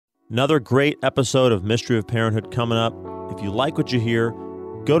Another great episode of Mystery of Parenthood coming up. If you like what you hear,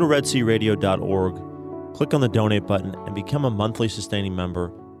 go to redsearadio.org, click on the donate button, and become a monthly sustaining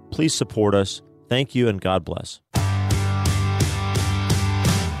member. Please support us. Thank you, and God bless.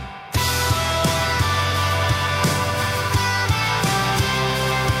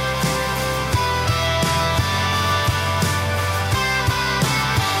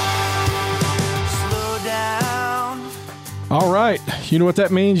 All right. You know what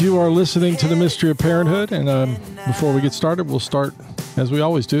that means? You are listening to the Mystery of Parenthood. And before we get started, we'll start, as we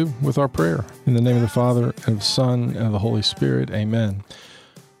always do, with our prayer. In the name of the Father, and of the Son, and of the Holy Spirit. Amen.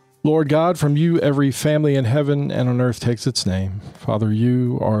 Lord God, from you every family in heaven and on earth takes its name. Father,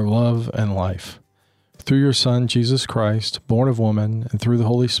 you are love and life. Through your Son, Jesus Christ, born of woman, and through the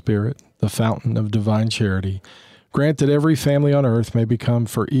Holy Spirit, the fountain of divine charity, grant that every family on earth may become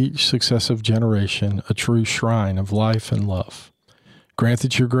for each successive generation a true shrine of life and love. Grant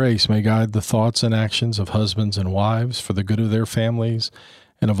that your grace may guide the thoughts and actions of husbands and wives for the good of their families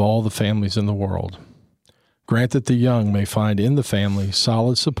and of all the families in the world. Grant that the young may find in the family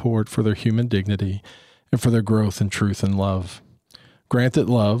solid support for their human dignity and for their growth in truth and love. Grant that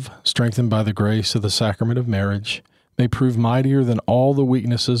love, strengthened by the grace of the sacrament of marriage, may prove mightier than all the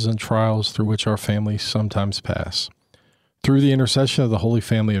weaknesses and trials through which our families sometimes pass. Through the intercession of the Holy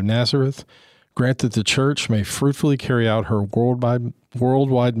Family of Nazareth, grant that the Church may fruitfully carry out her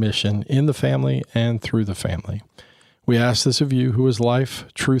worldwide mission in the family and through the family. We ask this of you, who is life,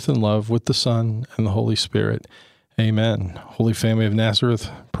 truth, and love, with the Son and the Holy Spirit. Amen. Holy Family of Nazareth,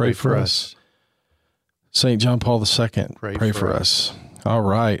 pray for us. St. John Paul II, pray for us. All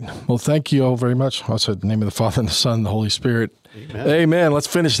right. Well, thank you all very much. I said the name of the Father and the Son and the Holy Spirit. Amen. Amen. Let's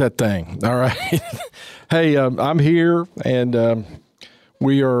finish that thing. All right. Hey, I'm here, and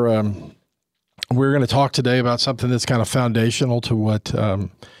we're going to talk today about something that's kind of foundational to what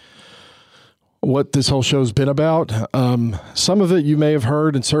this whole show's been about. Some of it you may have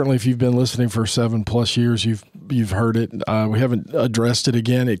heard, and certainly if you've been listening for 7+ years, you've heard it. We haven't addressed it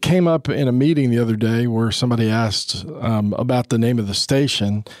again. It came up in a meeting the other day where somebody asked about the name of the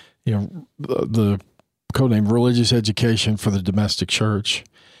station, the codename Religious Education for the Domestic Church,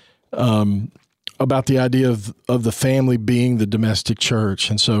 about the idea of the family being the domestic church.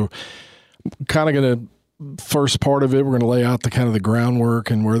 And so kind of going to, first part of it, we're going to lay out the kind of the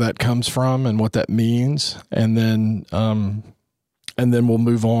groundwork and where that comes from and what that means. And then we'll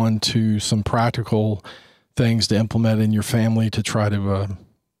move on to some practical things to implement in your family to try to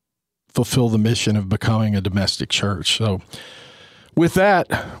fulfill the mission of becoming a domestic church. So with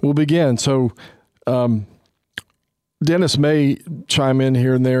that, we'll begin. So Dennis may chime in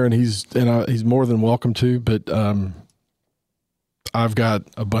here and there, and he's more than welcome to, but I've got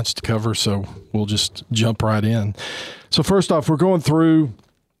a bunch to cover, so we'll just jump right in. So first off, we're going through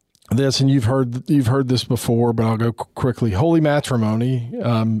this, and you've heard this before, but I'll go quickly. Holy matrimony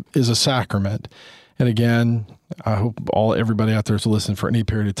is a sacrament. And again, I hope everybody out there who's listening for any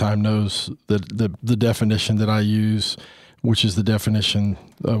period of time knows that the definition that I use, which is the definition,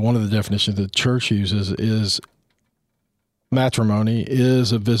 one of the definitions that the church uses, is matrimony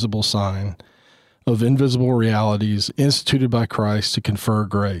is a visible sign of invisible realities instituted by Christ to confer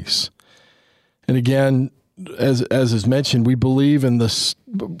grace. And again, as is mentioned, we believe in this.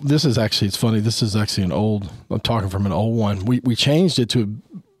 This is actually, it's funny, this is actually I'm talking from an old one. We changed it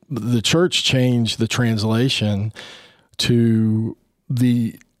the church changed the translation to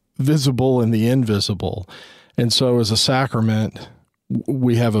the visible and the invisible. And so as a sacrament,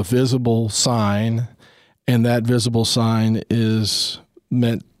 we have a visible sign, and that visible sign is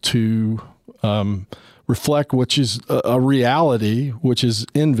meant to reflect which is a reality which is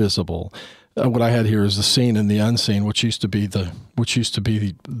invisible. What I had here is the seen and the unseen, which used to be the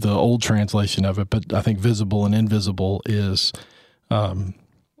old translation of it. But I think visible and invisible is the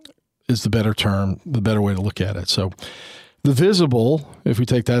better term, the better way to look at it. So the visible, if we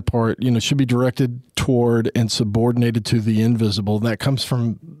take that part, should be directed toward and subordinated to the invisible. That comes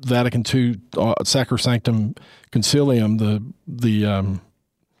from Vatican II, Sacrosanctum Concilium,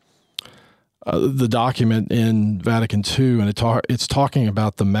 the document in Vatican II, and it's talking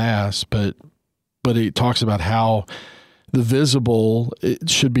about the Mass, but it talks about how the visible, it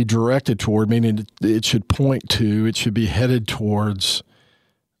should be directed toward, meaning it should point to, it should be headed towards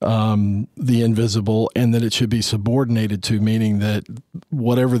the invisible, and that it should be subordinated to, meaning that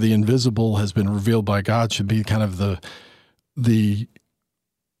whatever the invisible has been revealed by God should be kind of the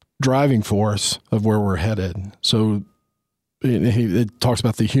driving force of where we're headed. So it talks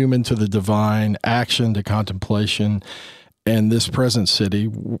about the human to the divine, action to contemplation, and this present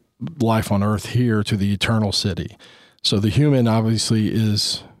city, life on earth here, to the eternal city. So the human obviously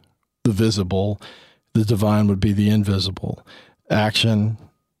is the visible. The divine would be the invisible. Action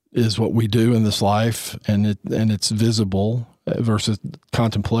is what we do in this life, and it's visible, versus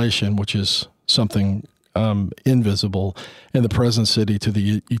contemplation, which is something invisible, and the present city to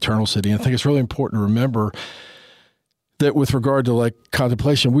the eternal city. And I think it's really important to remember that with regard to like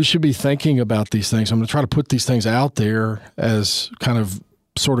contemplation, we should be thinking about these things. I'm going to try to put these things out there as kind of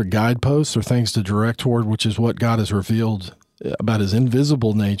sort of guideposts or things to direct toward, which is what God has revealed about his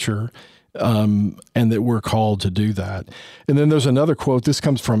invisible nature, and that we're called to do that. And then there's another quote. This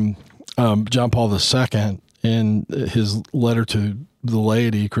comes from John Paul II in his letter to the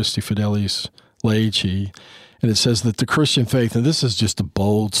laity, Christi Fidelis Laici, and it says that the Christian faith, and this is just a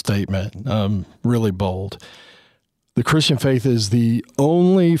bold statement, really bold, the Christian faith is the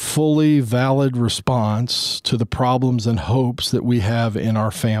only fully valid response to the problems and hopes that we have in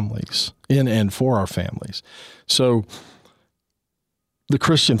our families, in and for our families. So the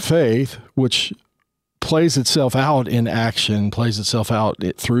Christian faith, which plays itself out in action, plays itself out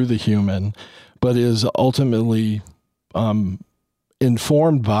through the human, but is ultimately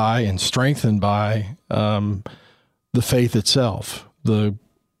informed by and strengthened by the faith itself, the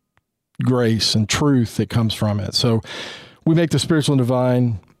grace and truth that comes from it. So we make the spiritual and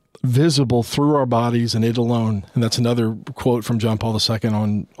divine visible through our bodies and it alone. And that's another quote from John Paul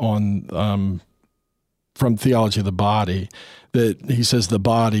II on from Theology of the Body, that he says the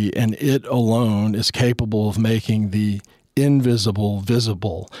body and it alone is capable of making the invisible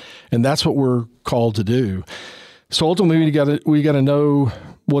visible. And that's what we're called to do. So ultimately we got to know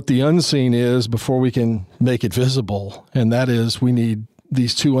what the unseen is before we can make it visible. And that is, we need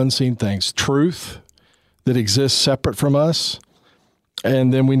these two unseen things: truth that exists separate from us,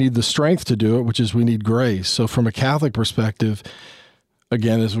 and then we need the strength to do it, which is we need grace. So from a Catholic perspective,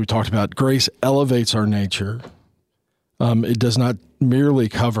 again, as we talked about, grace elevates our nature. It does not merely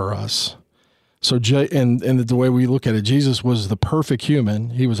cover us. So, and the way we look at it, Jesus was the perfect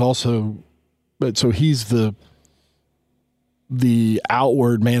human. He was also, but so he's the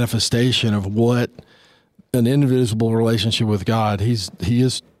outward manifestation of what an invisible relationship with God. He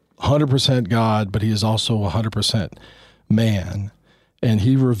is 100% God, but he is also 100% man. And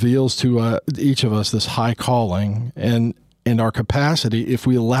he reveals to each of us this high calling and our capacity, if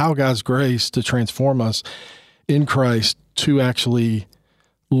we allow God's grace to transform us in Christ, to actually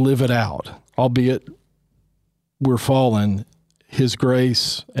live it out. Albeit we're fallen, his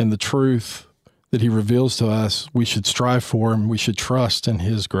grace and the truth that he reveals to us, we should strive for, and we should trust in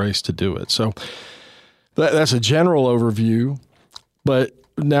his grace to do it. So that's a general overview, but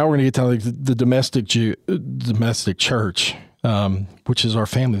now we're going to get to like the domestic church, which is our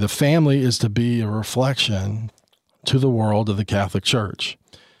family. The family is to be a reflection to the world of the Catholic Church.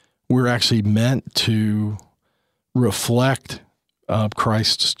 We're actually meant to reflect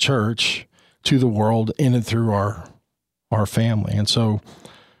Christ's church to the world in and through our family. And so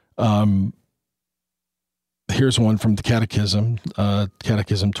here's one from the Catechism,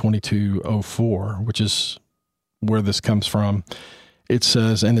 Catechism 2204, which is where this comes from. It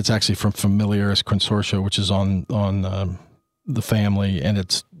says, and it's actually from Familiaris Consortio, which is on the family, and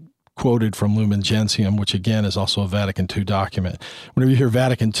it's quoted from Lumen Gentium, which again is also a Vatican II document. Whenever you hear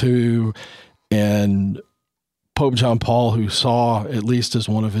Vatican II and Pope John Paul, who saw, at least as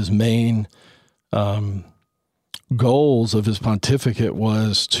one of his main goals of his pontificate,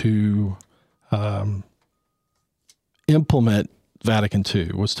 was to implement Vatican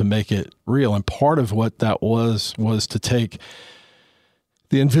II, was to make it real. And part of what that was to take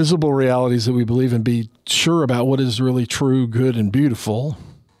the invisible realities that we believe in, be sure about what is really true, good, and beautiful,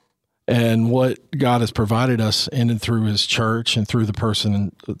 and what God has provided us in and through his church and through the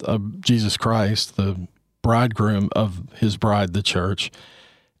person of Jesus Christ, the bridegroom of his bride, the church,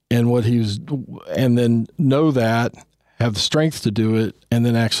 and and then know that, have the strength to do it, and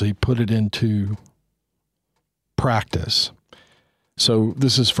then actually put it into practice. So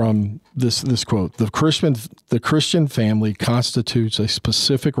this is from this quote: the Christian family constitutes a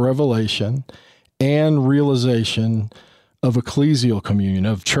specific revelation and realization of ecclesial communion,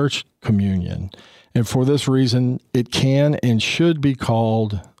 of church communion. And for this reason, it can and should be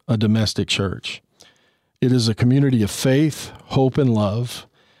called a domestic church. It is a community of faith, hope, and love,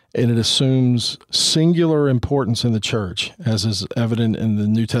 and it assumes singular importance in the church, as is evident in the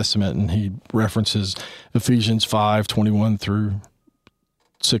New Testament. And he references Ephesians 5:21 through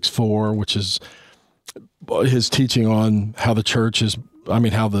 6:4, which is his teaching on how the church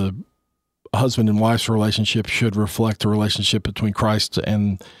how the husband and wife's relationship should reflect the relationship between Christ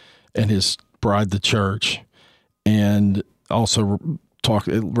and his bride, the church, and also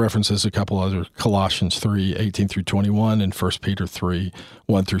it references a couple other, Colossians 3:18-21 and 1 Peter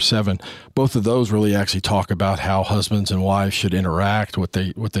 3:1-7. Both of those really actually talk about how husbands and wives should interact, what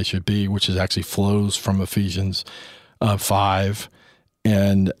they should be, which is actually flows from Ephesians 5,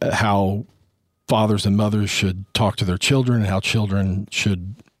 and how fathers and mothers should talk to their children and how children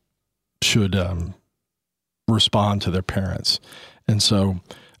should respond to their parents. And so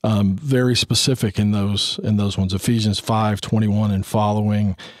very specific in those ones, Ephesians 5:21 and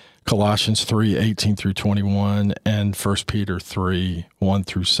following, Colossians 3:18-21, and 1 Peter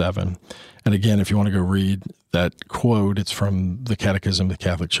 3:1-7. And again, if you want to go read that quote, it's from the Catechism of the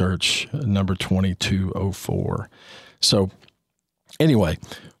Catholic Church, number 2204. So anyway,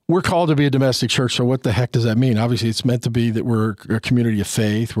 we're called to be a domestic church. So what the heck does that mean? Obviously, it's meant to be that we're a community of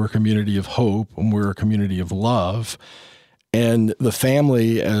faith, we're a community of hope, and we're a community of love. And the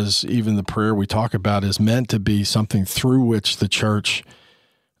family, as even the prayer we talk about, is meant to be something through which the church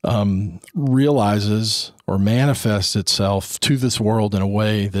realizes or manifests itself to this world in a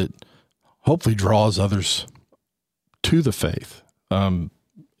way that hopefully draws others to the faith,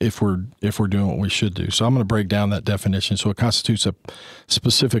 if we're doing what we should do. So I'm going to break down that definition. So it constitutes a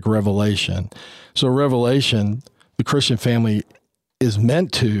specific revelation. So revelation, the Christian family is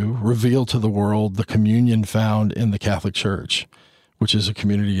meant to reveal to the world the communion found in the Catholic Church, which is a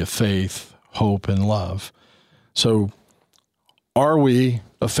community of faith, hope, and love. So are we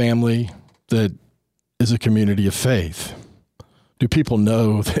a family that is a community of faith? Do people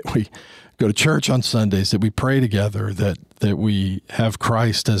know that we go to church on Sundays, that we pray together, that we have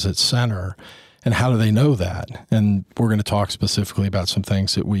Christ as its center? And how do they know that? And we're going to talk specifically about some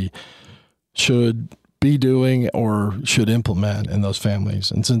things that we should be doing or should implement in those families.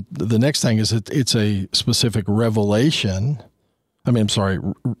 And so the next thing is it's a specific revelation.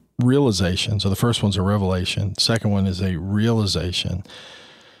 Realization. So the first one's a revelation. The second one is a realization.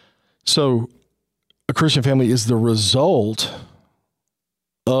 So a Christian family is the result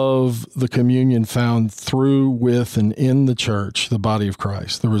of the communion found through, with, and in the church, the body of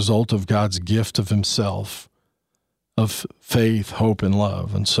Christ, the result of God's gift of himself, of faith, hope, and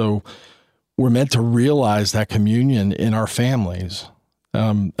love. And so we're meant to realize that communion in our families.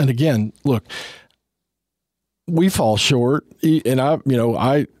 And again, look, we fall short, and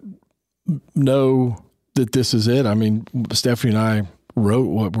I know that this is it. I mean, Stephanie and I wrote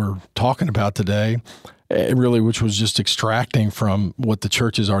what we're talking about today, which was just extracting from what the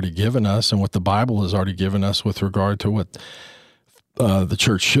church has already given us and what the Bible has already given us with regard to what the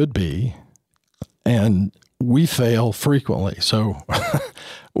church should be. And we fail frequently. So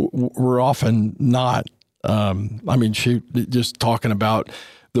we're often not, just talking about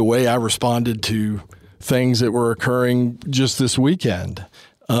the way I responded to things that were occurring just this weekend,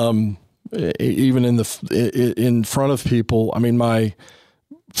 even in front of people. I mean, my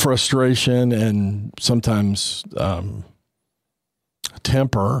frustration and sometimes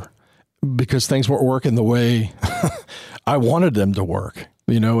temper because things weren't working the way I wanted them to work,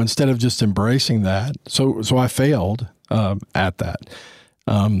 instead of just embracing that. So I failed at that.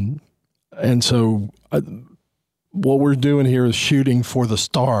 And so what we're doing here is shooting for the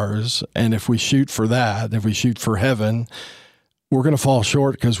stars. And if we shoot for that, if we shoot for heaven, we're going to fall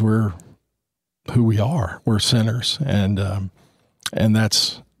short because we're who we are. We're sinners. And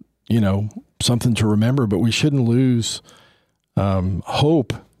that's, something to remember, but we shouldn't lose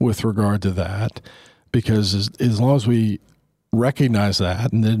hope with regard to that, because as long as we recognize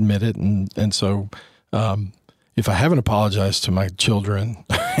that and admit it. And so, if I haven't apologized to my children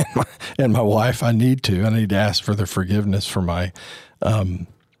and my wife, I need to ask for their forgiveness for my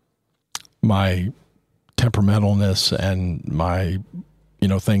temperamentalness and my,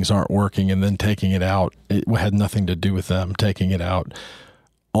 things aren't working, and then taking it out. It had nothing to do with them, taking it out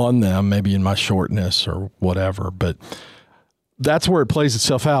on them, maybe in my shortness or whatever. But that's where it plays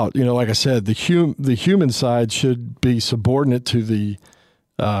itself out. Like I said, the human side should be subordinate to the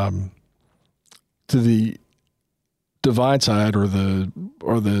divine side or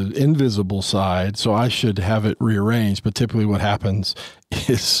the invisible side. So I should have it rearranged. But typically what happens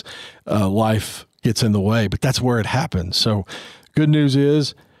is life gets in the way. But that's where it happens. So good news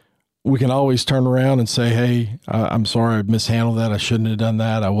is we can always turn around and say, hey, I'm sorry, I mishandled that. I shouldn't have done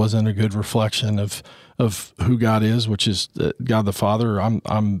that. I wasn't a good reflection of who God is, which is God the Father.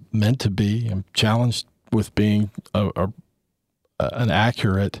 I'm meant to be. I'm challenged with being an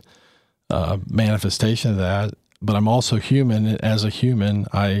accurate manifestation of that. But I'm also human. And as a human,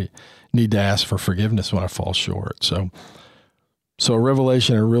 I need to ask for forgiveness when I fall short. So a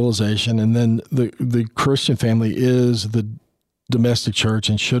revelation, a realization, and then the Christian family is the domestic church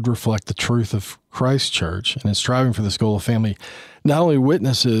and should reflect the truth of Christ's church and is striving for this goal of family, not only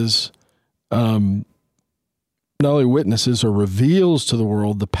witnesses or reveals to the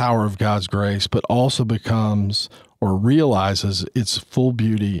world the power of God's grace, but also becomes or realizes its full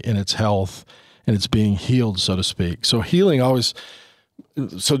beauty in its health and it's being healed, so to speak. So healing always,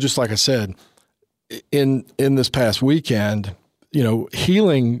 so just like I said, in this past weekend,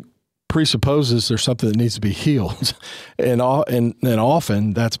 healing presupposes there's something that needs to be healed. And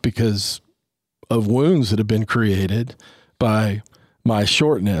often that's because of wounds that have been created by my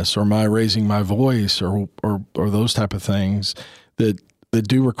shortness or my raising my voice or those type of things that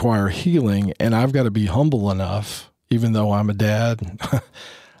do require healing. And I've got to be humble enough, even though I'm a dad,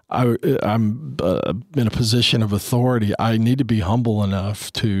 I'm in a position of authority. I need to be humble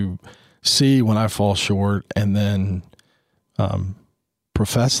enough to see when I fall short and then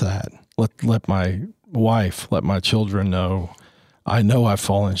profess that. Let my wife, let my children know I know I've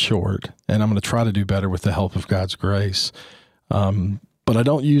fallen short, and I'm going to try to do better with the help of God's grace. But I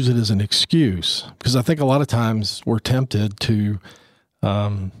don't use it as an excuse, because I think a lot of times we're tempted to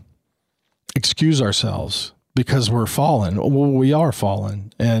excuse ourselves because we're fallen. Well, we are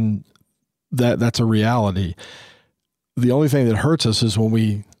fallen, and that's a reality. The only thing that hurts us is when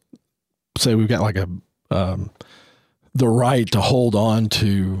we say we've got like the right to hold on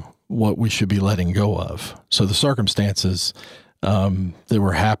to what we should be letting go of. So the circumstances that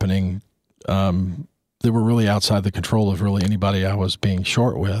were happening, they were really outside the control of really anybody I was being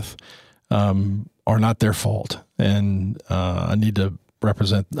short with, are not their fault. And I need to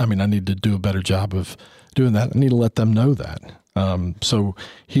do a better job of doing that. I need to let them know that. So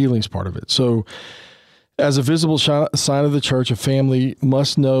healing's part of it. So as a visible sign of the church, a family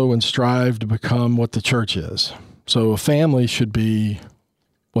must know and strive to become what the church is. So a family should be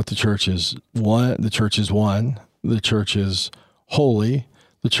what the church is. The church is one. The church is holy.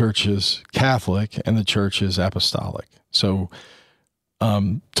 The church is Catholic, and the church is apostolic. So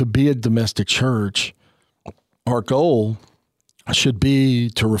to be a domestic church, our goal should be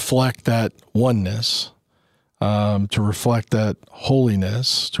to reflect that oneness, to reflect that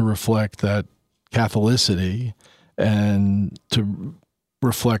holiness, to reflect that Catholicity, and to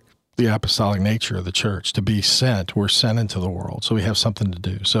reflect the apostolic nature of the church, to be sent. We're sent into the world, so we have something to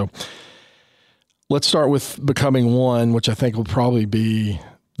do. So let's start with becoming one, which I think will probably be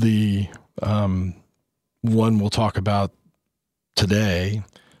the one we'll talk about today.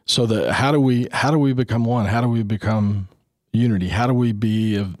 So how do we become one? How do we become unity? How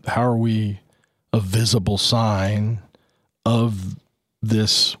are we a visible sign of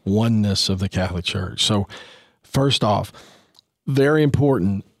this oneness of the Catholic Church? So first off, very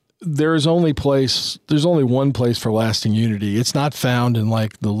important, there's only one place for lasting unity. It's not found in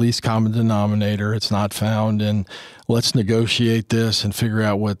like the least common denominator. It's not found in let's negotiate this and figure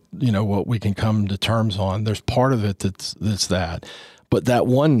out what we can come to terms on. There's part of it that's that. But that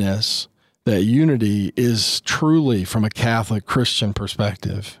oneness, that unity is truly from a Catholic Christian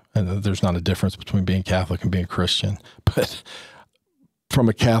perspective. And there's not a difference between being Catholic and being Christian, but from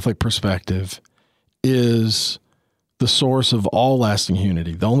a Catholic perspective is the source of all lasting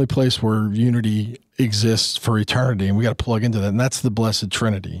unity, the only place where unity exists for eternity. And we got to plug into that. And that's the Blessed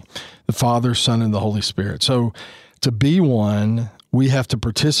Trinity, the Father, Son, and the Holy Spirit. So to be one, we have to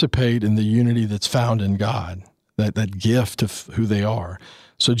participate in the unity that's found in God, that gift of who they are.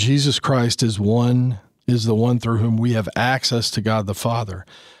 So Jesus Christ is the one through whom we have access to God the Father.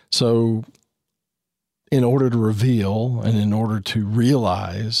 So in order to reveal and in order to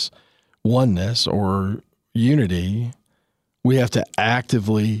realize oneness or unity, we have to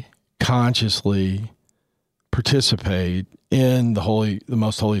actively, consciously participate in the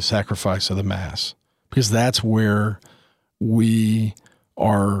most holy sacrifice of the Mass, because that's where we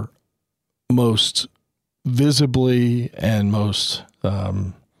are most visibly and most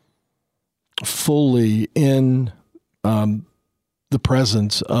fully in the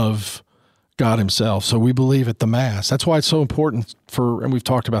presence of God himself. So we believe at the Mass. That's why it's so important and we've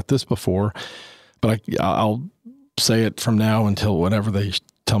talked about this before, but I'll say it from now until whenever they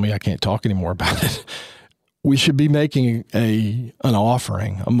tell me I can't talk anymore about it. We should be making an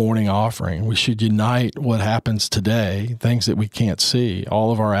offering, a morning offering. We should unite what happens today, things that we can't see.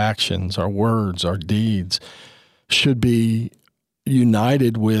 All of our actions, our words, our deeds should be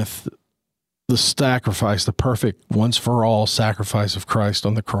united with the sacrifice, the perfect once-for-all sacrifice of Christ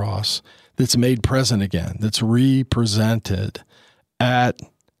on the cross that's made present again, that's represented at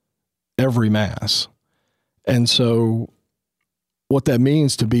every Mass. And so what that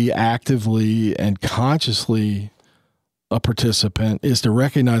means to be actively and consciously a participant is to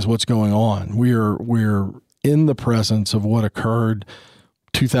recognize what's going on. We're in the presence of what occurred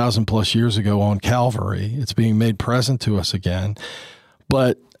 2,000 plus years ago on Calvary. It's being made present to us again.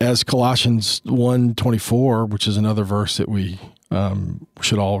 But as Colossians 1:24, which is another verse that we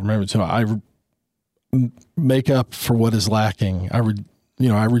should all remember, so I make up for what is lacking.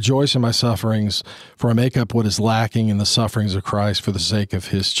 I rejoice in my sufferings, for I make up what is lacking in the sufferings of Christ for the sake of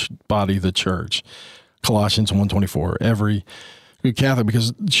his body, the church. Colossians 1:24. Every good Catholic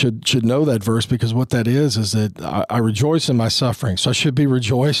should know that verse, because what that is that I rejoice in my suffering. So I should be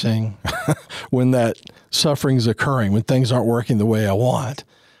rejoicing when that suffering is occurring, when things aren't working the way I want.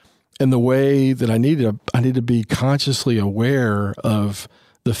 And the way that I need to be consciously aware of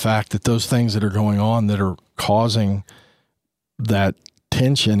the fact that those things that are going on that are causing that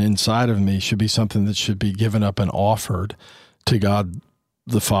tension inside of me should be something that should be given up and offered to God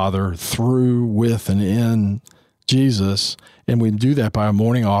the Father through, with, and in Jesus. And we do that by a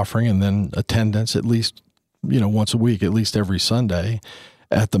morning offering and then attendance at least, once a week, at least every Sunday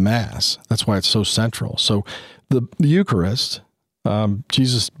at the Mass. That's why it's so central. So the Eucharist,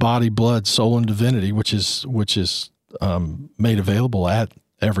 Jesus' body, blood, soul, and divinity, which is made available at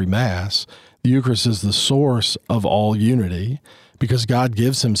every Mass. The Eucharist is the source of all unity, because God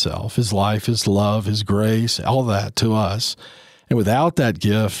gives himself, his life, his love, his grace, all that to us. And without that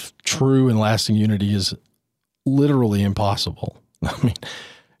gift, true and lasting unity is literally impossible. I mean,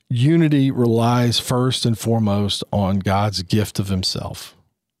 unity relies first and foremost on God's gift of himself,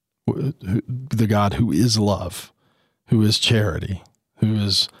 the God who is love, who is charity, who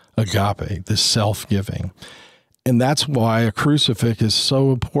is agape, this self-giving. And that's why a crucifix is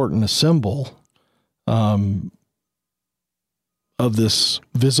so important, a symbol of this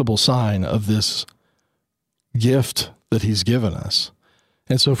visible sign of this gift that he's given us.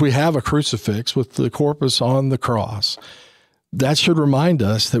 And so if we have a crucifix with the corpus on the cross, that should remind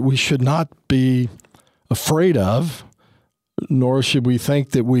us that we should not be afraid of, nor should we think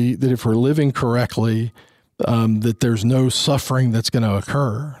that if we're living correctly, that there's no suffering that's going to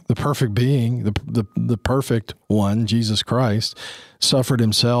occur. The perfect being, the perfect one, Jesus Christ, suffered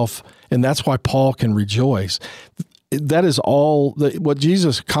himself, and that's why Paul can rejoice. That is all. What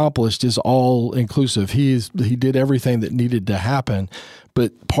Jesus accomplished is all inclusive. He did everything that needed to happen,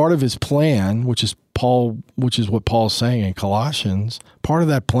 but part of his plan, which is what Paul's saying in Colossians, part of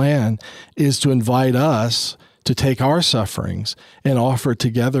that plan is to invite us to take our sufferings and offer it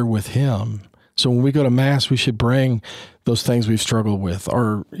together with him. So when we go to Mass, we should bring those things we've struggled with,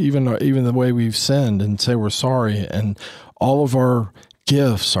 or even the way we've sinned, and say we're sorry, and all of our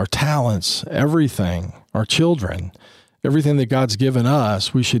gifts, our talents, everything, our children, everything that God's given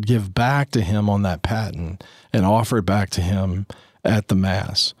us, we should give back to him on that paten and offer it back to him at the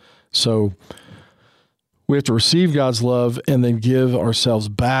Mass. So we have to receive God's love and then give ourselves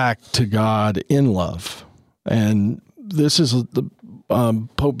back to God in love. And this is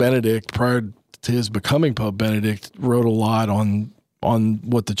Pope Benedict, prior to his becoming Pope Benedict, wrote a lot on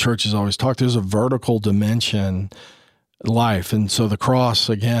what the church has always talked. There's a vertical dimension life. And so the cross,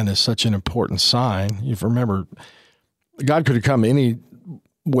 again, is such an important sign. You remember, God could have come any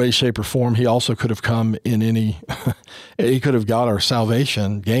way, shape, or form. He also could have come in any, he could have gained our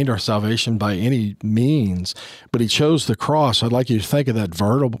salvation by any means, but he chose the cross. I'd like you to think of that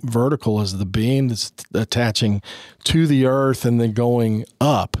vertical as the beam that's attaching to the earth and then going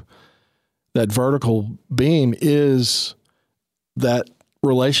up. That vertical beam is that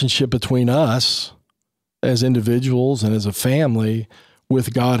relationship between us as individuals and as a family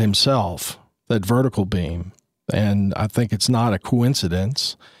with God himself, that vertical beam. And I think it's not a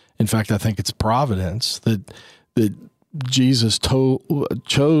coincidence. In fact, I think it's providence that Jesus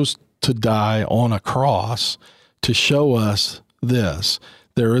chose to die on a cross to show us this.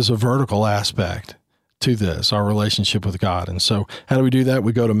 There is a vertical aspect to this, our relationship with God. And so how do we do that?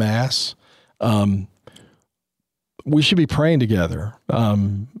 We go to Mass. We should be praying together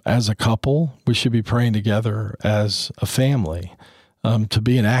as a couple. We should be praying together as a family. To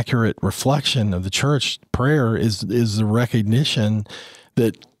be an accurate reflection of the church, prayer is the recognition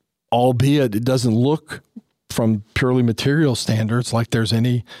that, albeit it doesn't look from purely material standards like there's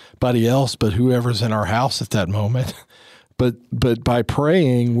anybody else but whoever's in our house at that moment, but by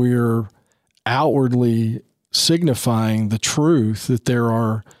praying, we're outwardly signifying the truth that there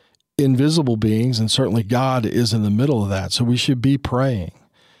are invisible beings, and certainly God is in the middle of that. So we should be praying.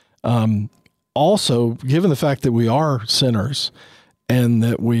 Also, given the fact that we are sinners and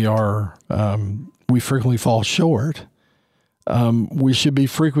that we frequently fall short, we should be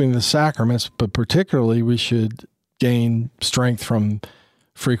frequenting the sacraments, but particularly we should gain strength from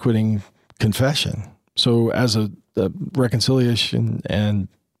frequenting confession. So as a reconciliation and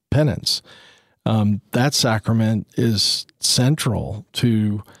penance, that sacrament is central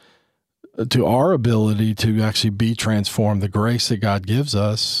to our ability to actually be transformed, the grace that God gives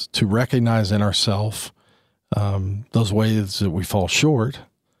us to recognize in ourselves those ways that we fall short,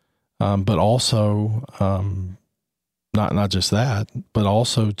 but also not just that, but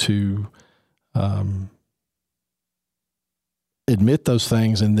also to admit those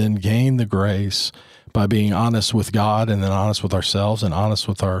things and then gain the grace by being honest with God and then honest with ourselves and honest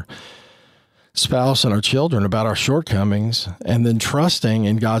with our spouse and our children about our shortcomings, and then trusting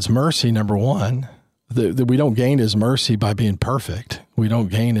in God's mercy, number one, that we don't gain his mercy by being perfect. We don't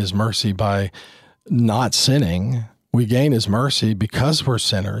gain his mercy by not sinning. We gain his mercy because we're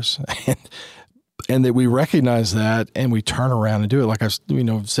sinners, and that we recognize that and we turn around and do it. Like I've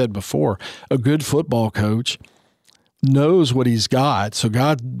said before, a good football coach knows what he's got. So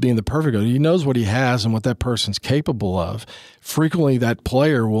God being the perfect coach, he knows what he has and what that person's capable of. Frequently that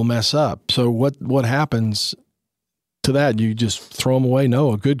player will mess up. So what happens to that? You just throw him away?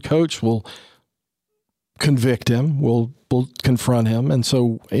 No, a good coach will convict him, will confront him. And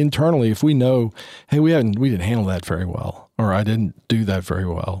so internally, if we know, hey, we didn't handle that very well, or I didn't do that very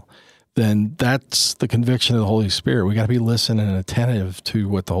well, then that's the conviction of the Holy Spirit. We got to be listening and attentive to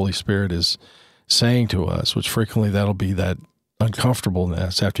what the Holy Spirit is saying to us, which frequently that'll be that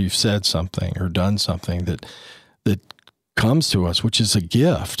uncomfortableness after you've said something or done something that comes to us, which is a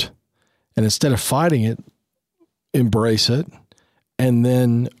gift. And instead of fighting it, embrace it, and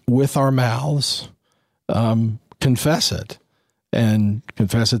then with our mouths, confess it. And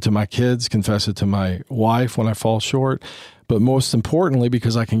confess it to my kids, confess it to my wife when I fall short. But most importantly,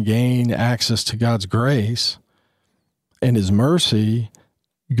 because I can gain access to God's grace and his mercy,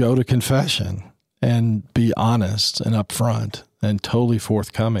 go to confession and be honest and upfront and totally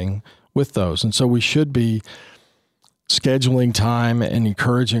forthcoming with those. And so we should be scheduling time and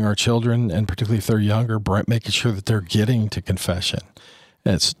encouraging our children, and particularly if they're younger, making sure that they're getting to confession.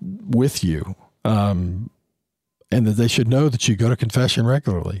 It's with you. And that they should know that you go to confession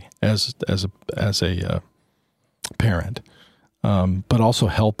regularly as a parent, but also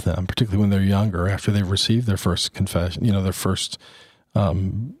help them, particularly when they're younger, after they've received their first confession, their first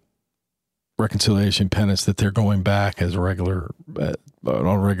reconciliation, penance, that they're going back on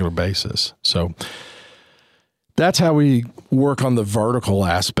a regular basis. So that's how we work on the vertical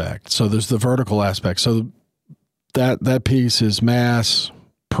aspect. So there's the vertical aspect. So that piece is Mass,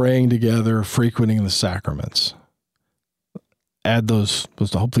 praying together, frequenting the sacraments. Add those.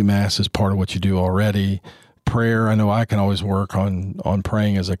 Hopefully Mass is part of what you do already. Prayer, I know I can always work on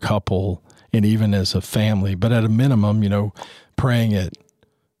praying as a couple and even as a family, but at a minimum, praying at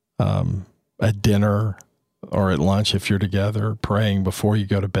dinner or at lunch if you're together, praying before you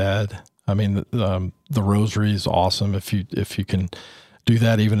go to bed. I mean, the rosary is awesome if you can do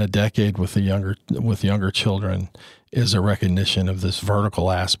that. Even a decade with younger children is a recognition of this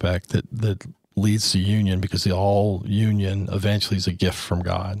vertical aspect that leads to union, because the all union eventually is a gift from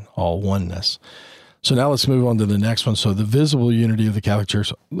God, all oneness. So now let's move on to the next one. So the visible unity of the Catholic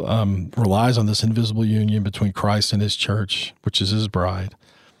Church relies on this invisible union between Christ and his church, which is his bride,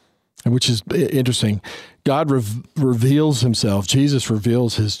 and which is interesting. God reveals himself. Jesus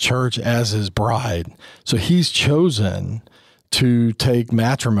reveals his church as his bride. So he's chosen to take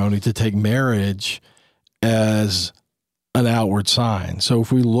matrimony, to take marriage as an outward sign. So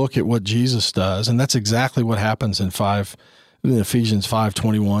if we look at what Jesus does, and that's exactly what happens in Ephesians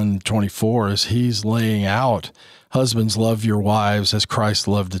 5:21-24, is he's laying out, husbands, love your wives as Christ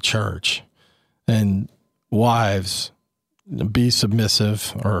loved the church. And wives, be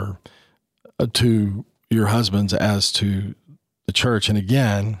submissive or to your husbands as to the church. And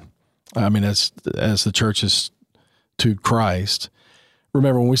again, I mean, as the church is to Christ.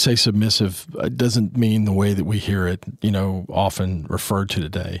 Remember, when we say submissive, it doesn't mean the way that we hear it, often referred to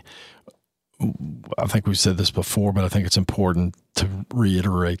today. I think we've said this before, but I think it's important to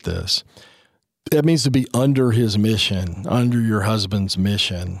reiterate this. It means to be under his mission, under your husband's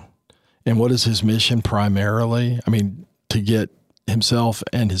mission. And what is his mission primarily? I mean, to get himself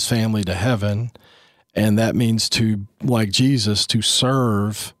and his family to heaven. And that means to, like Jesus, to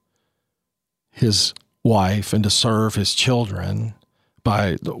serve his wife and to serve his children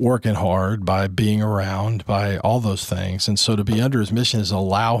by working hard, by being around, by all those things. And so to be under his mission is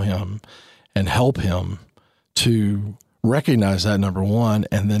allow him and help him to recognize that, number one,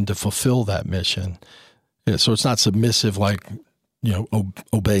 and then to fulfill that mission. So it's not submissive like,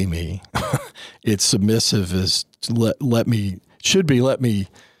 obey me. It's submissive as let me,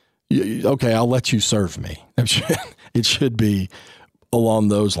 okay, I'll let you serve me. It should be along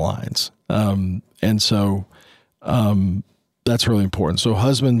those lines. And so that's really important. So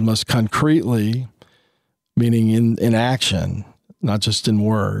husband must concretely, meaning in action, not just in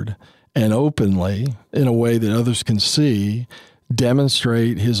word, and openly, in a way that others can see,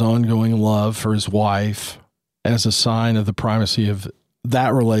 demonstrate his ongoing love for his wife as a sign of the primacy of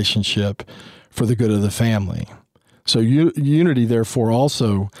that relationship for the good of the family. So unity, therefore,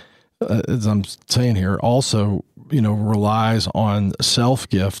 also, as I'm saying here, also, relies on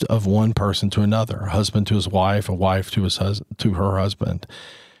self-gift of one person to another, a husband to his wife, a wife to her husband.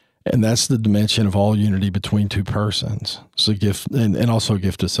 And that's the dimension of all unity between two persons. So gift, and also a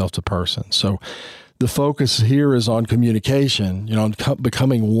gift of self to person. So the focus here is on communication, on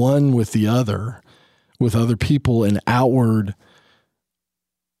becoming one with other people in outward,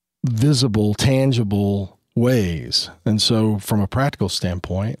 visible, tangible ways. And so from a practical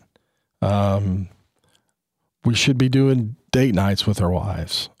standpoint, we should be doing date nights with our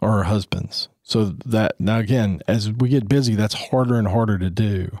wives or our husbands. So that, now again, as we get busy, that's harder and harder to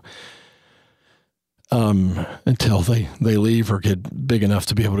do until they leave or get big enough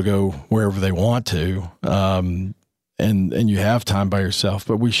to be able to go wherever they want to. And you have time by yourself,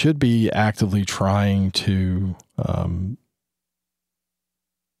 but we should be actively trying to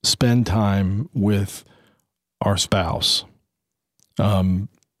spend time with our spouse. I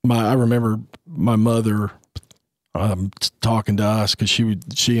remember my mother talking to us, because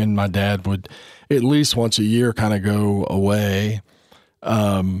she and my dad would at least once a year kind of go away.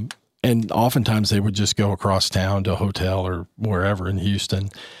 And oftentimes they would just go across town to a hotel or wherever in Houston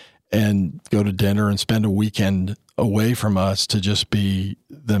and go to dinner and spend a weekend away from us to just be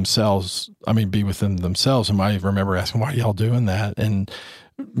themselves. Be with them themselves. And I remember asking, why are y'all doing that? And,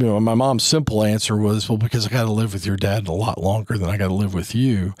 my mom's simple answer was, well, because I got to live with your dad a lot longer than I got to live with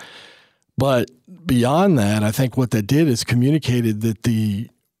you. But beyond that, I think what that did is communicated that the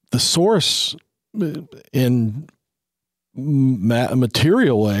source in a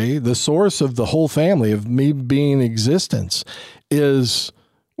material way, the source of the whole family, of me being in existence, is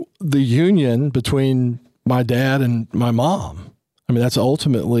the union between my dad and my mom. That's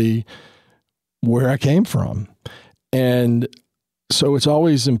ultimately where I came from. And so it's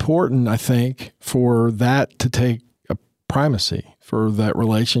always important, I think, for that to take a primacy, for that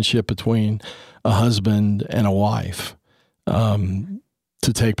relationship between a husband and a wife to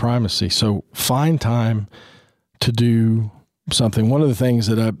take primacy. So find time to do something. One of the things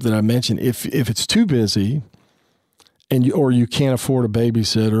that I mentioned, if it's too busy and you can't afford a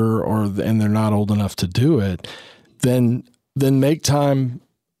babysitter and they're not old enough to do it, then make time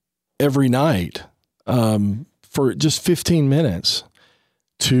every night for just 15 minutes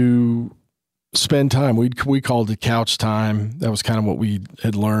to spend time. We called it couch time. That was kind of what we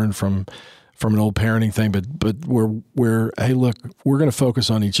had learned from an old parenting thing, but we're hey, look, we're going to focus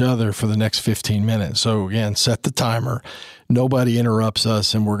on each other for the next 15 minutes. So again, set the timer. Nobody interrupts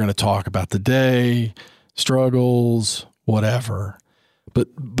us, and we're going to talk about the day, struggles, whatever. But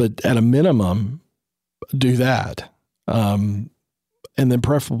at a minimum, do that. And then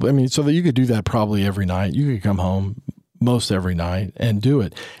preferably, so that you could do that probably every night. You could come home most every night and do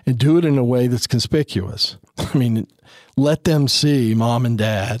it in a way that's conspicuous. Let them see mom and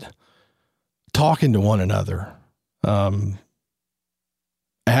dad talking to one another,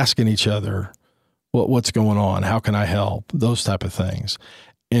 asking each other what's going on, how can I help, those type of things,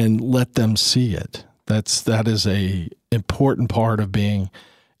 and let them see it. That is a important part of being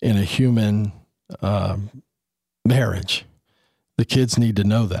in a human marriage. The kids need to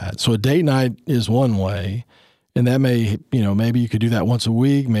know that. So a date night is one way, and that may, maybe you could do that once a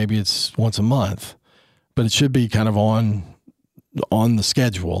week, maybe it's once a month, but it should be kind of on the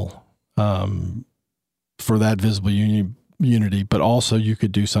schedule for that visible unity. But also you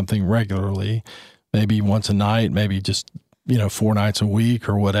could do something regularly, maybe once a night, maybe just, 4 nights a week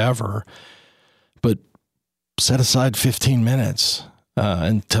or whatever. But set aside 15 minutes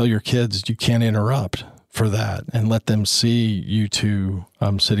and tell your kids you can't interrupt for that, and let them see you two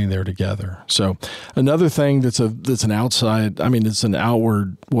sitting there together. So another thing that's an outside, it's an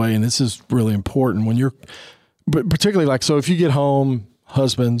outward way, and this is really important when you're, but particularly so if you get home,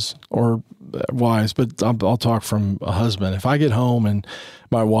 husbands or wives, but I'll talk from a husband. If I get home and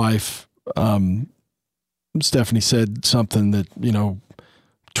my wife, Stephanie, said something that,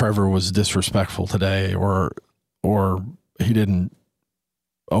 Trevor was disrespectful today, or he didn't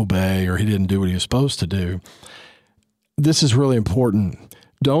obey, or he didn't do what he was supposed to do. This is really important.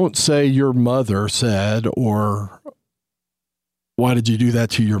 Don't say your mother said, or why did you do that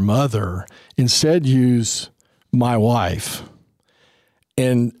to your mother? Instead, use my wife.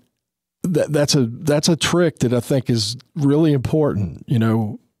 And that's a trick that I think is really important.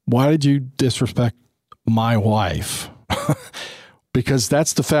 Why did you disrespect my wife? because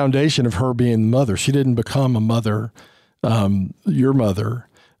that's the foundation of her being mother. She didn't become a mother, your mother,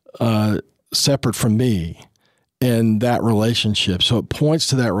 separate from me in that relationship. So it points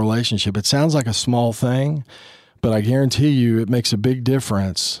to that relationship. It sounds like a small thing, but I guarantee you it makes a big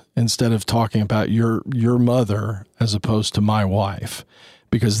difference instead of talking about your mother as opposed to my wife,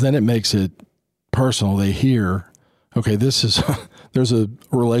 because then it makes it personal. They hear, okay, this is there's a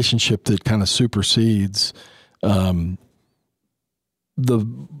relationship that kind of supersedes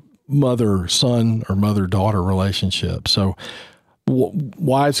the mother-son or mother-daughter relationship. So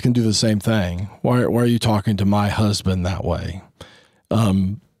wives can do the same thing. Why are you talking to my husband that way?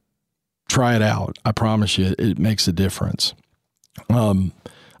 Try it out. I promise you, it makes a difference.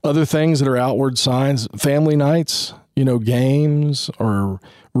 Other things that are outward signs, family nights, games or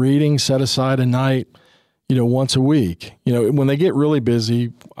reading, set aside a night, once a week. When they get really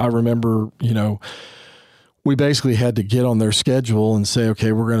busy, I remember, we basically had to get on their schedule and say,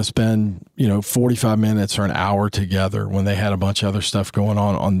 okay, we're going to spend, 45 minutes or an hour together when they had a bunch of other stuff going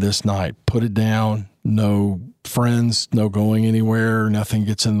on this night. Put it down. No friends, no going anywhere. Nothing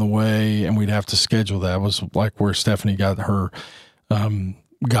gets in the way. And we'd have to schedule that. It was like where Stephanie got her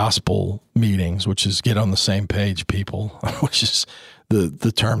gospel meetings, which is get on the same page, people, which is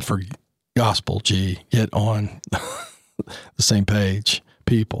the term for gospel, get on the same page,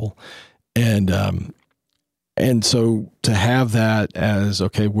 people. And so to have that as,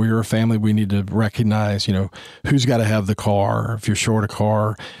 okay, we're a family, we need to recognize, who's got to have the car. If you're short a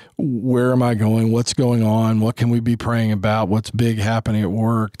car, where am I going? What's going on? What can we be praying about? What's big happening at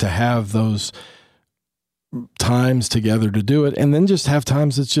work? To have those times together to do it, and then just have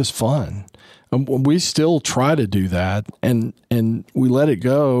times that's just fun. We still try to do that, and we let it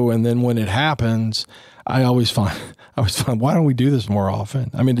go. And then when it happens, I always find, why don't we do this more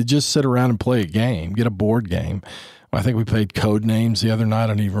often? I mean, to just sit around and play a game, get a board game. I think we played Code Names the other night. I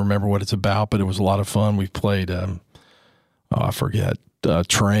don't even remember what it's about, but it was a lot of fun. We played, I forget,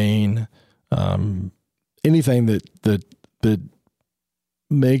 Train, anything that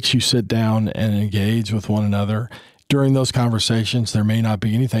makes you sit down and engage with one another. During those conversations, there may not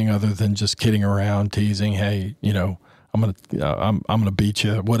be anything other than just kidding around, teasing, hey, I'm gonna beat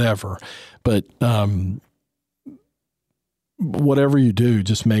you, whatever. But whatever you do,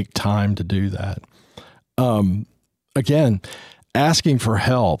 just make time to do that. Again, asking for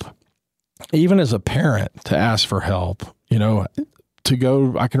help, even as a parent, to ask for help. To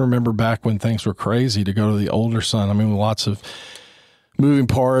go. I can remember back when things were crazy, to go to the older son. I mean, lots of moving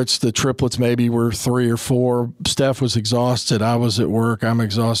parts. The triplets maybe were 3 or 4. Steph was exhausted. I was at work. I'm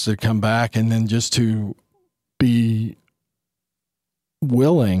exhausted. Come back, and then just to be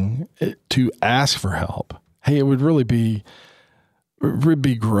willing to ask for help. Hey, it would really be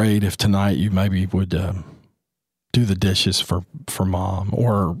great if tonight you maybe would do the dishes for mom,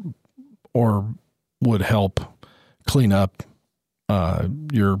 or would help clean up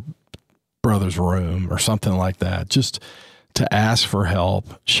your brother's room or something like that. Just to ask for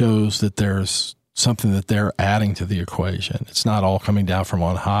help shows that there's something that they're adding to the equation. It's not all coming down from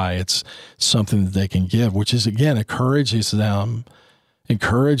on high. It's something that they can give, which is, again, encourages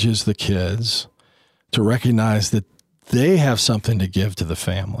the kids to recognize that they have something to give to the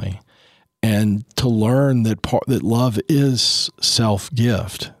family, and to learn that love is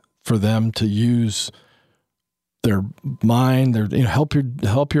self-gift, for them to use their mind, help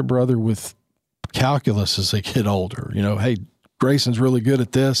your brother with calculus as they get older. Hey, Grayson's really good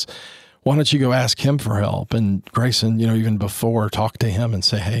at this. Why don't you go ask him for help? And Grayson, even before, talk to him and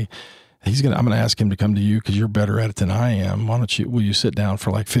say, hey, I'm going to ask him to come to you because you're better at it than I am. Will you sit down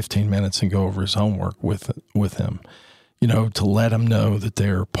for like 15 minutes and go over his homework with him? To let him know that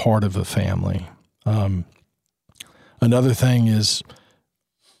they're part of a family. Another thing is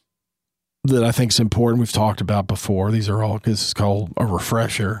that I think is important, we've talked about before. This is called a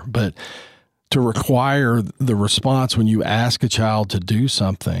refresher, but to require the response when you ask a child to do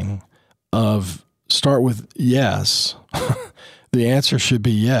something start with yes. The answer should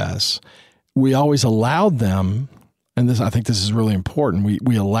be yes. We always allowed them, and I think this is really important.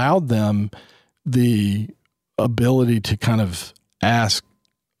 We allowed them the ability to kind of ask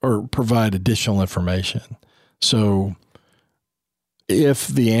or provide additional information. So if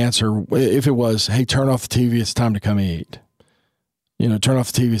it was, hey, turn off the TV, it's time to come eat. Turn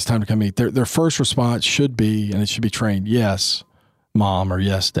off the TV, it's time to come eat. Their first response should be, and it should be trained, yes, mom, or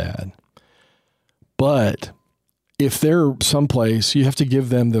yes, dad. But if they're someplace, you have to give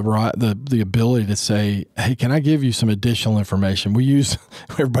them the ability to say, hey, can I give you some additional information?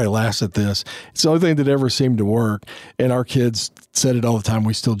 Everybody laughs at this. It's the only thing that ever seemed to work. And our kids said it all the time.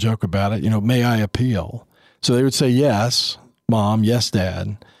 We still joke about it. May I appeal? So they would say yes, Mom, yes,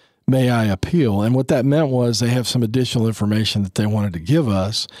 Dad, may I appeal? And what that meant was they have some additional information that they wanted to give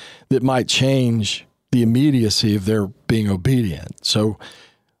us that might change the immediacy of their being obedient. So,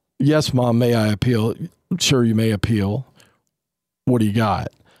 yes, Mom, may I appeal? Sure, you may appeal. What do you got?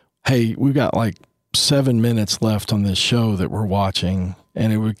 Hey, we've got like 7 minutes left on this show that we're watching,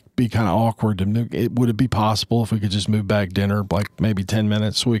 and it would be kind of awkward to move. Would it be possible if we could just move back dinner, like maybe 10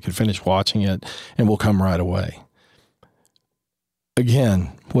 minutes, so we could finish watching it, and we'll come right away?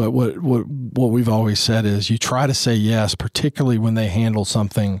 Again, what we've always said is you try to say yes, particularly when they handle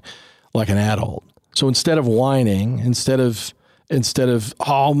something like an adult. So instead of whining, instead of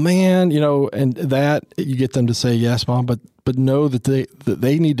oh man, and that, you get them to say yes, Mom, but know that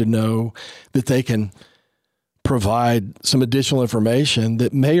they need to know that they can provide some additional information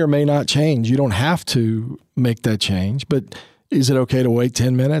that may or may not change. You don't have to make that change, but is it okay to wait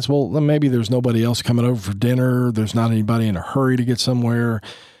 10 minutes? Well, then maybe there's nobody else coming over for dinner. There's not anybody in a hurry to get somewhere,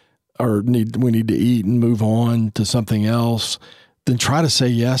 or we need to eat and move on to something else. Then try to say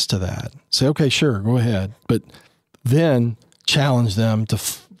yes to that. Say, okay, sure, go ahead. But then challenge them to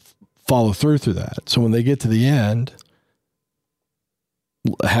follow through that. So when they get to the end,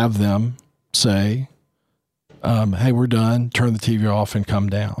 have them say, hey, we're done, turn the TV off and come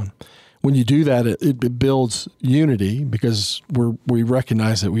down. When you do that, it builds unity, because we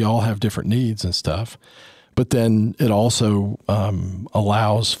recognize that we all have different needs and stuff. But then it also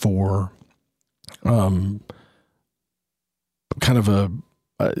allows for kind of an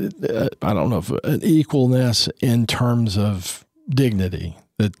equalness in terms of dignity,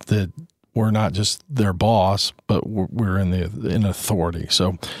 that we're not just their boss, but we're in authority.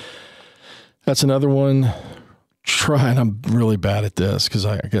 So that's another one. Try, and I'm really bad at this because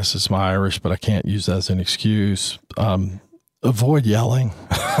I guess it's my Irish, but I can't use that as an excuse. Avoid yelling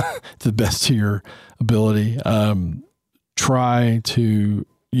to the best of your ability. Try to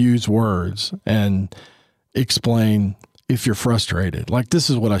use words and explain if you're frustrated. Like,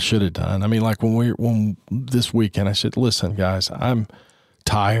 this is what I should have done. I mean, like when this weekend, I said, listen, guys, I'm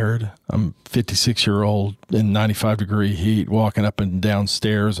tired. I'm 56-year-old in 95-degree heat, walking up and down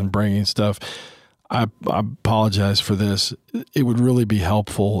stairs and bringing stuff. I apologize for this. It would really be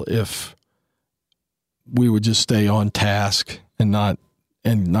helpful if we would just stay on task and not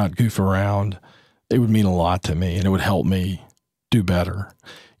goof around. It would mean a lot to me, and it would help me do better.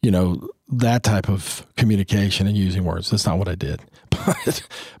 That type of communication and using words. That's not what I did,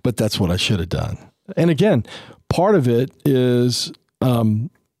 but that's what I should have done. And again, part of it is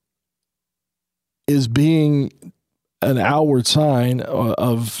being an outward sign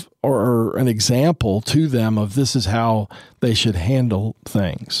of, or an example to them of, this is how they should handle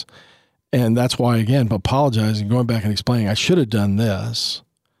things. And that's why, again, apologizing, going back and explaining, I should have done this.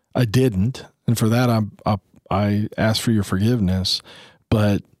 I didn't. And for that, I ask for your forgiveness,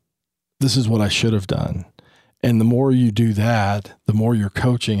 but this is what I should have done. And the more you do that, the more you're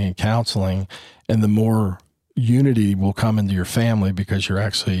coaching and counseling, and the more unity will come into your family, because you're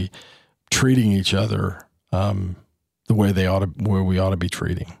actually treating each other the way we ought to be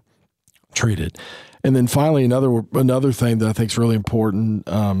treated. And then finally, another thing that I think is really important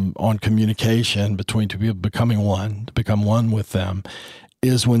on communication between two people, to become one with them,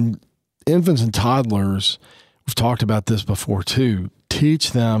 is when infants and toddlers, we've talked about this before too,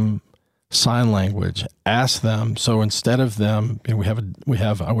 teach them sign language. Ask them. So instead of them, we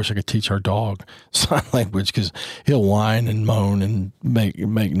have. I wish I could teach our dog sign language, because he'll whine and moan and make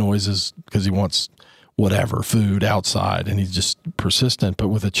noises because he wants whatever, food outside, and he's just persistent. But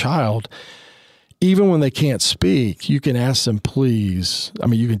with a child, even when they can't speak, you can ask them please. I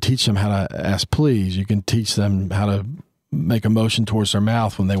mean, you can teach them how to ask please. You can teach them how to make a motion towards their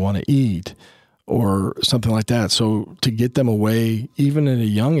mouth when they want to eat, or something like that. So to get them away, even at a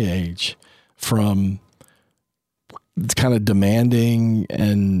young age, from kind of demanding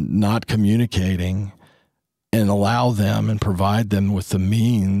and not communicating, and allow them and provide them with the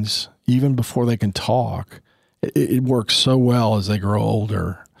means, even before they can talk. It works so well as they grow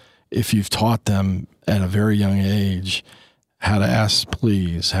older. If you've taught them at a very young age how to ask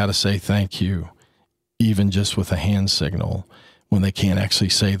please, how to say thank you, even just with a hand signal when they can't actually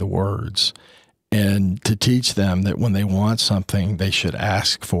say the words. And to teach them that when they want something, they should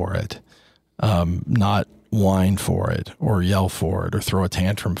ask for it, not whine for it or yell for it or throw a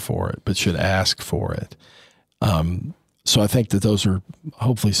tantrum for it, but should ask for it. So I think that those are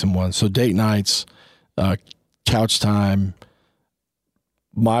hopefully some ones. So date nights, couch time,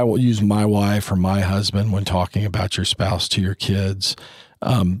 use my wife or my husband when talking about your spouse to your kids.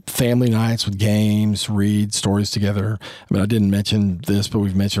 family nights with games, read stories together. I mean, I didn't mention this, but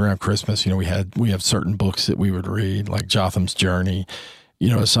we've mentioned around Christmas, we have certain books that we would read, like Jotham's Journey,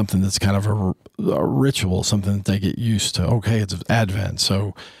 is something that's kind of a ritual, something that they get used to. Okay, it's Advent,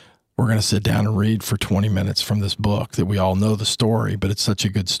 so we're going to sit down and read for 20 minutes from this book that we all know the story, but it's such a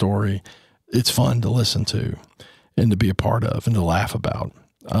good story. It's fun to listen to and to be a part of and to laugh about.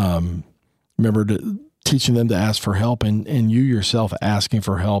 Remember teaching them to ask for help and you yourself asking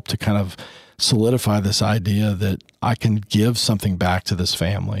for help to kind of solidify this idea that I can give something back to this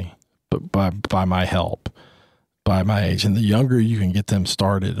family by my help, by my age. And the younger you can get them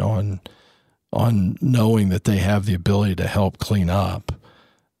started on knowing that they have the ability to help clean up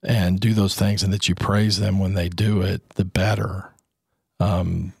and do those things, and that you praise them when they do it, the better.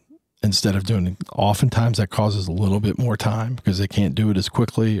 Instead of doing it, oftentimes that causes a little bit more time because they can't do it as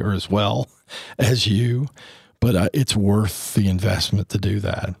quickly or as well as you, but it's worth the investment to do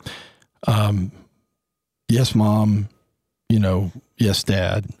that. Yes, Mom, yes,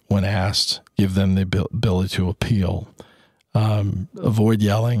 Dad, when asked, give them the ability to appeal. Avoid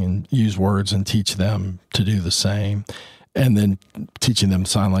yelling and use words and teach them to do the same. And then teaching them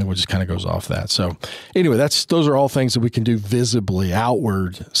sign language kind of goes off that. So anyway, those are all things that we can do visibly,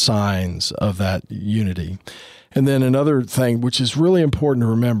 outward signs of that unity. And then another thing, which is really important to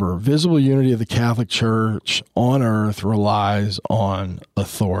remember, visible unity of the Catholic Church on earth relies on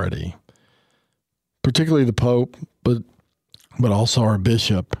authority, particularly the Pope, but also our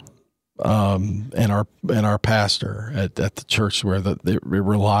bishop, and our pastor at the church, where it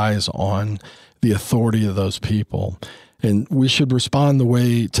relies on the authority of those people. And we should respond the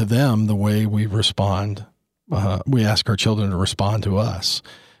way we respond. We ask our children to respond to us.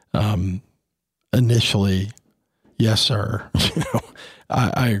 Initially, yes, sir.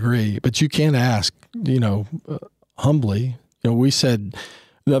 I agree. But you can't ask, humbly. We said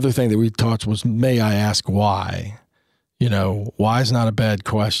another thing that we taught was, may I ask why? Why is not a bad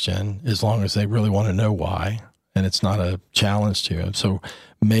question as long as they really want to know why, and it's not a challenge to them. So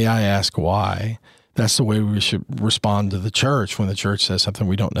may I ask why? That's the way we should respond to the church when the church says something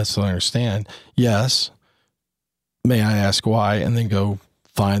we don't necessarily understand. Yes, may I ask why, and then go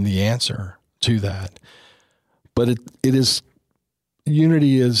find the answer to that. But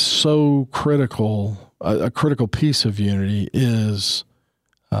unity is so critical. A critical piece of unity is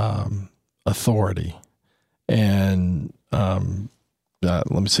authority. And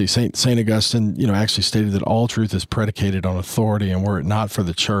let me see, Saint Augustine, actually stated that all truth is predicated on authority, and were it not for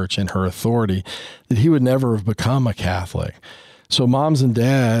the church and her authority, that he would never have become a Catholic. So moms and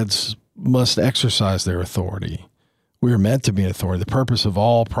dads must exercise their authority. We are meant to be an authority. The purpose of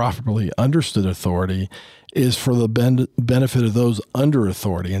all properly understood authority is for the benefit of those under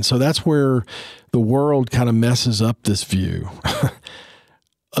authority. And so that's where the world kind of messes up this view.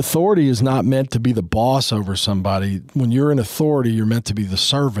 Authority is not meant to be the boss over somebody. When you're in authority, you're meant to be the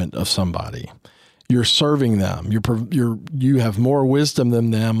servant of somebody. You're serving them. You have more wisdom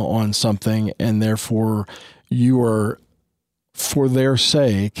than them on something, and therefore you are, for their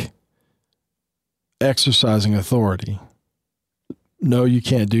sake, exercising authority. No, you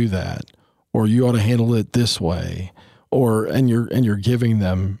can't do that, or you ought to handle it this way, and you're giving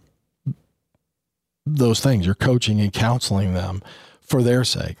them those things. You're coaching and counseling them for their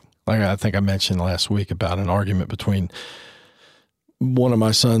sake. Like I think I mentioned last week about an argument between one of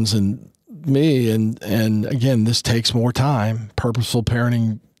my sons and me. And again, this takes more time. Purposeful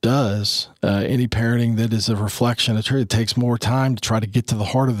parenting does. Any parenting that is a reflection of truth, it takes more time to try to get to the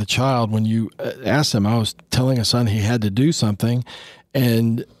heart of the child. When you ask them, I was telling a son he had to do something,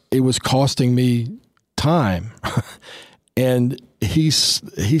 and it was costing me time. And he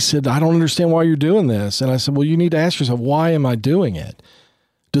said, I don't understand why you're doing this. And I said, well, you need to ask yourself, why am I doing it?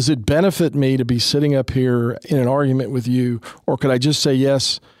 Does it benefit me to be sitting up here in an argument with you, or could I just say,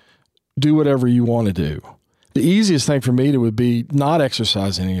 yes, do whatever you want to do? The easiest thing for me would be not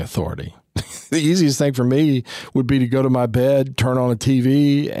exercise any authority. The easiest thing for me would be to go to my bed, turn on a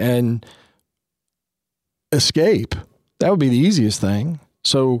TV, and escape. That would be the easiest thing.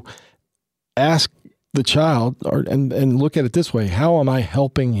 So ask the child, and look at it this way: how am I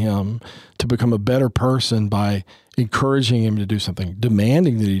helping him to become a better person by encouraging him to do something,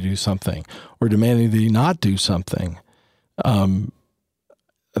 demanding that he do something, or demanding that he not do something? I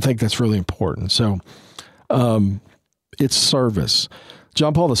think that's really important. So it's service.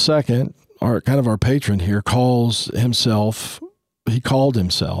 John Paul II, our patron here, called himself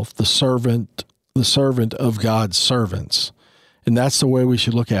the servant of God's servants. And that's the way we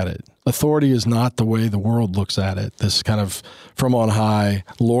should look at it. Authority is not the way the world looks at it. This kind of from on high,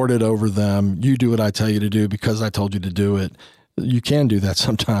 lord it over them. You do what I tell you to do because I told you to do it. You can do that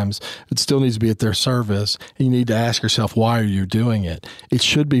sometimes. It still needs to be at their service. And you need to ask yourself, why are you doing it? It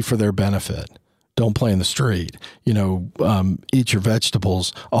should be for their benefit. Don't play in the street. Eat your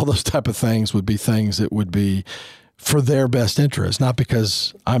vegetables. All those type of things would be things that would be for their best interest, not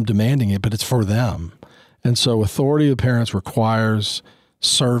because I'm demanding it, but it's for them. And so authority of parents requires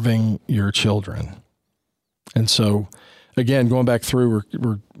serving your children. And so, again, going back through,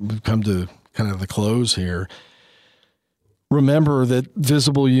 we've come to kind of the close here. Remember that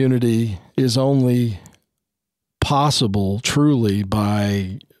visible unity is only possible truly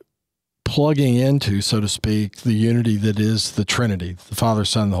by plugging into, so to speak, the unity that is the Trinity, the Father,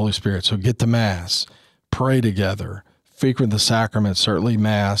 Son, and the Holy Spirit. So get to Mass, pray together, frequent the sacraments, certainly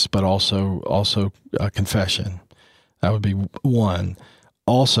Mass, but also confession. That would be one.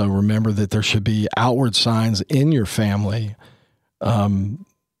 Also, remember that there should be outward signs in your family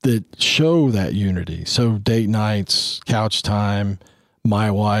that show that unity. So date nights, couch time,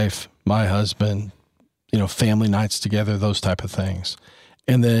 my wife, my husband, family nights together, those type of things.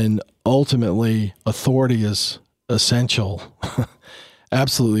 And then ultimately, authority is essential,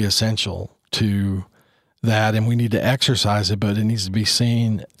 absolutely essential to that. And we need to exercise it, but it needs to be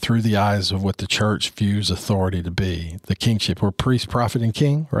seen through the eyes of what the church views authority to be. The kingship. We're priest, prophet, and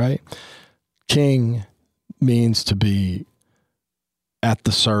king, right? King means to be at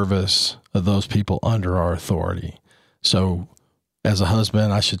the service of those people under our authority. So as a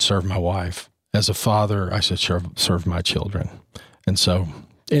husband, I should serve my wife. As a father, I should serve my children. And so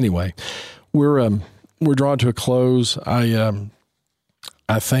anyway, we're drawn to a close. I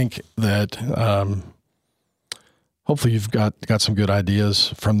think that hopefully you've got some good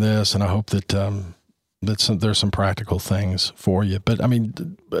ideas from this, and I hope that there's some practical things for you. But I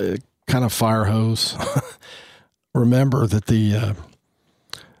mean, kind of fire hose. Remember that the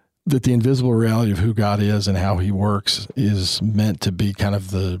invisible reality of who God is and how he works is meant to be kind of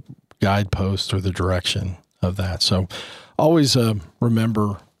the guidepost or the direction of that. So always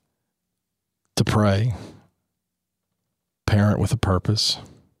remember to pray, parent with a purpose,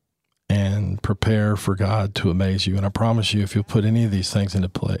 and prepare for God to amaze you. And I promise you, if you'll put any of these things into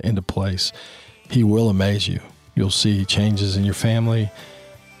place, he will amaze you. You'll see changes in your family.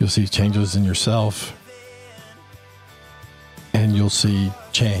 You'll see changes in yourself. And you'll see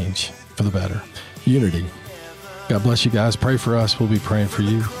change for the better. Unity. God bless you guys. Pray for us. We'll be praying for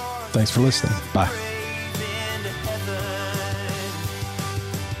you. Thanks for listening. Bye.